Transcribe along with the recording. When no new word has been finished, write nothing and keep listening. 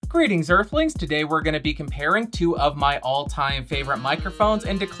Greetings Earthlings, today we're going to be comparing two of my all-time favorite microphones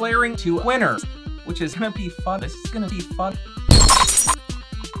and declaring two winners, which is going to be fun. This is going to be fun.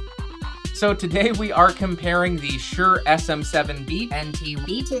 So today we are comparing the Shure SM7B NT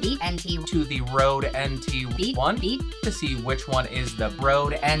to the Rode NT1 to see which one is the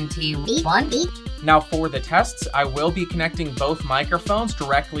Rode NT1. Now for the tests, I will be connecting both microphones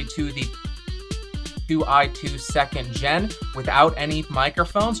directly to the 2i2 2nd gen without any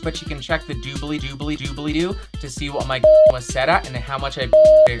microphones, but you can check the doobly-doo to see what my was set at and how much I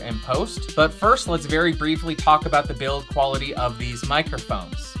did in post. But first, let's very briefly talk about the build quality of these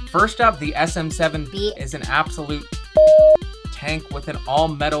microphones. First up, the SM7B is an absolute tank with an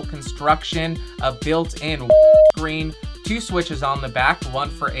all-metal construction, a built-in screen, two switches on the back, one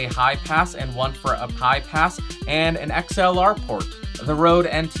for a high pass and one for a high pass, and an XLR port. The Rode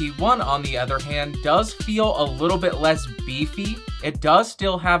NT1, on the other hand, does feel a little bit less beefy. It does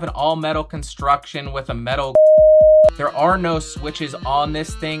still have an all-metal construction with a metal. There are no switches on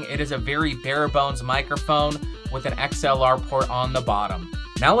this thing. It is a very bare-bones microphone with an XLR port on the bottom.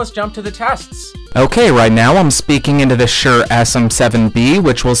 Now let's jump to the tests. Okay, right now I'm speaking into the Shure SM7B,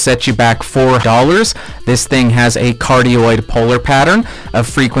 which will set you back $4. This thing has a cardioid polar pattern, a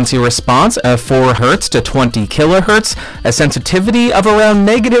frequency response of 4 Hz to 20 kHz, a sensitivity of around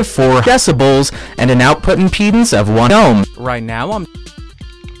 -4 decibels, and an output impedance of 1 ohm. Right now I'm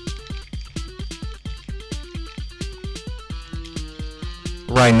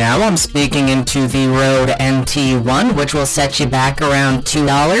speaking into the Rode NT1, which will set you back around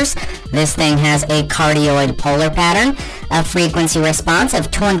 $2. This thing has a cardioid polar pattern, a frequency response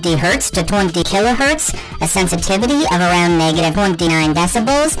of 20 Hz to 20 kHz, a sensitivity of around -29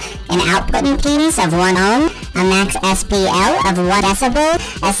 decibels, an output impedance of 1 ohm, a max SPL of 1 decibel,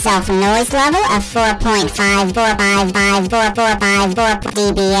 a self-noise level of 4.54554454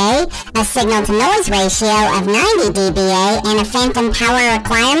 dBA, a signal-to-noise ratio of 90 dBA, and a phantom power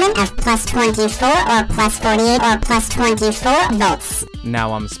requirement of +24 or +48 or +24 volts.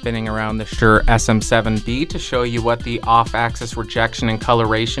 Now I'm spinning around the Shure SM7B to show you what the off-axis rejection and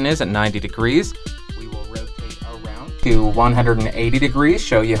coloration is at 90 degrees. We will rotate around to 180 degrees,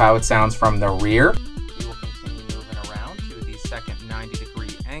 show you how it sounds from the rear. We will continue moving around to the second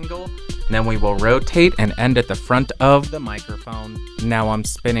 90-degree angle. Then we will rotate and end at the front of the microphone. Now I'm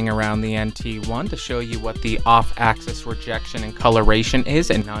spinning around the NT1 to show you what the off-axis rejection and coloration is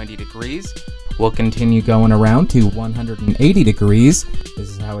at 90 degrees. We'll continue going around to 180 degrees. This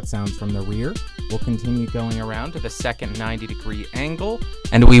is how it sounds from the rear. We'll continue going around to the second 90-degree angle,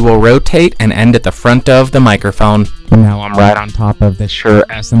 and we will rotate and end at the front of the microphone. Now I'm right on top of the Shure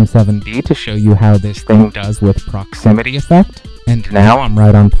SM7B to show you how this thing does with proximity effect. And now I'm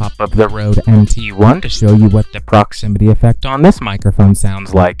right on top of the Rode NT1 to show you what the proximity effect on this microphone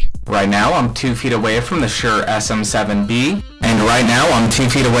sounds like. Right now I'm 2 feet away from the Shure SM7B, and right now I'm 2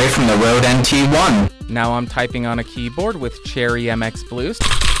 feet away from the Rode NT1. Now I'm typing on a keyboard with Cherry MX Blues.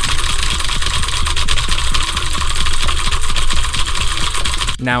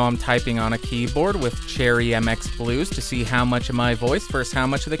 Now I'm typing on a keyboard with Cherry MX Blues to see how much of my voice versus how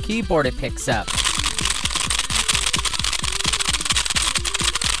much of the keyboard it picks up.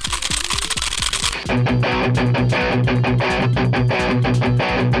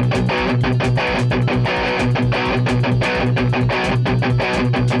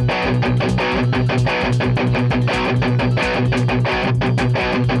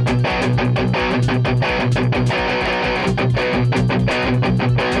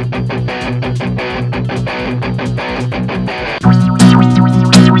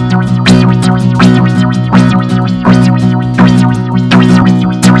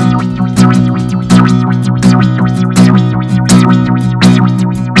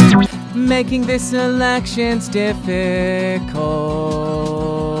 Making this selection's difficult.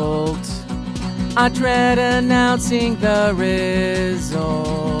 I dread announcing the result.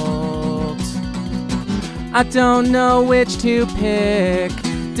 I don't know which to pick.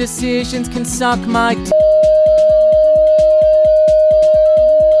 Decisions can suck my dick,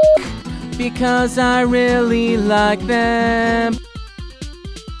 because I really like them.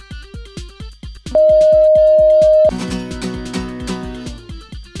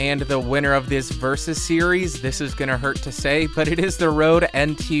 And the winner of this Versus series, this is gonna hurt to say, but it is the Rode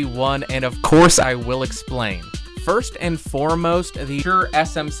NT1, and of course I will explain. First and foremost, the Shure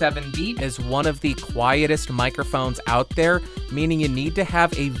SM7B is one of the quietest microphones out there, meaning you need to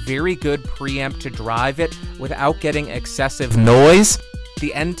have a very good preamp to drive it without getting excessive noise.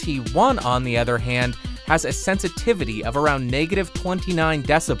 The NT1, on the other hand, has a sensitivity of around -29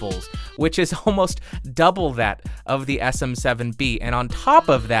 decibels, which is almost double that of the SM7B. And on top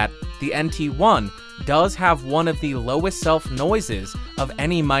of that, the NT1 does have one of the lowest self noises of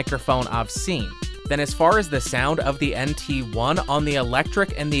any microphone I've seen. Then as far as the sound of the NT1, on the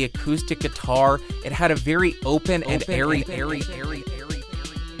electric and the acoustic guitar, it had a very open and airy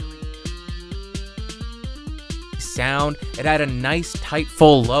sound. It had a nice tight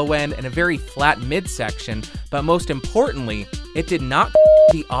full low end and a very flat midsection, but most importantly, it did not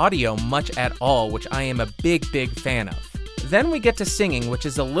the audio much at all, which I am a big fan of. Then we get to singing, which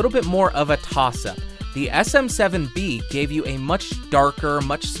is a little bit more of a toss-up. The SM7B gave you a much darker,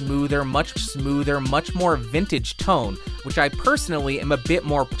 much smoother, much more vintage tone, which I personally am a bit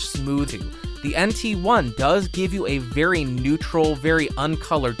more smooth to. The NT1 does give you a very neutral, very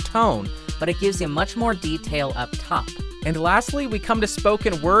uncolored tone, but it gives you much more detail up top. And lastly, we come to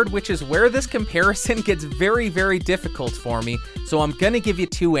spoken word, which is where this comparison gets very difficult for me, so I'm gonna give you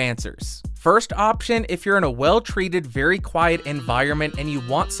two answers. First option, if you're in a well-treated, very quiet environment and you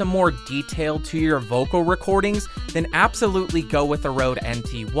want some more detail to your vocal recordings, then absolutely go with the Rode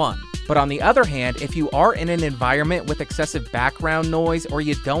NT1. But on the other hand, if you are in an environment with excessive background noise or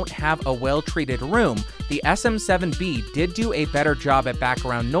you don't have a well-treated room, the SM7B did do a better job at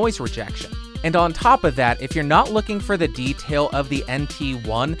background noise rejection. And on top of that, if you're not looking for the detail of the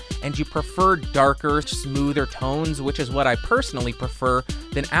NT1 and you prefer darker, smoother tones, which is what I personally prefer,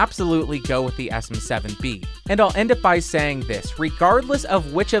 then absolutely go with the SM7B. And I'll end it by saying this, regardless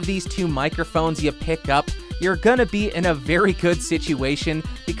of which of these two microphones you pick up, you're gonna be in a very good situation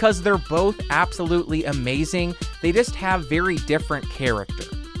because they're both absolutely amazing. They just have very different character.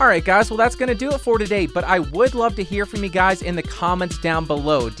 Alright guys, well that's going to do it for today, but I would love to hear from you guys in the comments down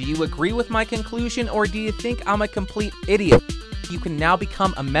below. Do you agree with my conclusion or do you think I'm a complete idiot? You can now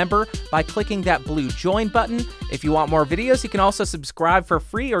become a member by clicking that blue join button. If you want more videos, you can also subscribe for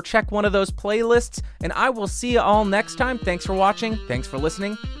free or check one of those playlists, and I will see you all next time. Thanks for watching, thanks for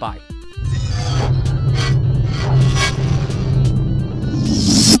listening, bye.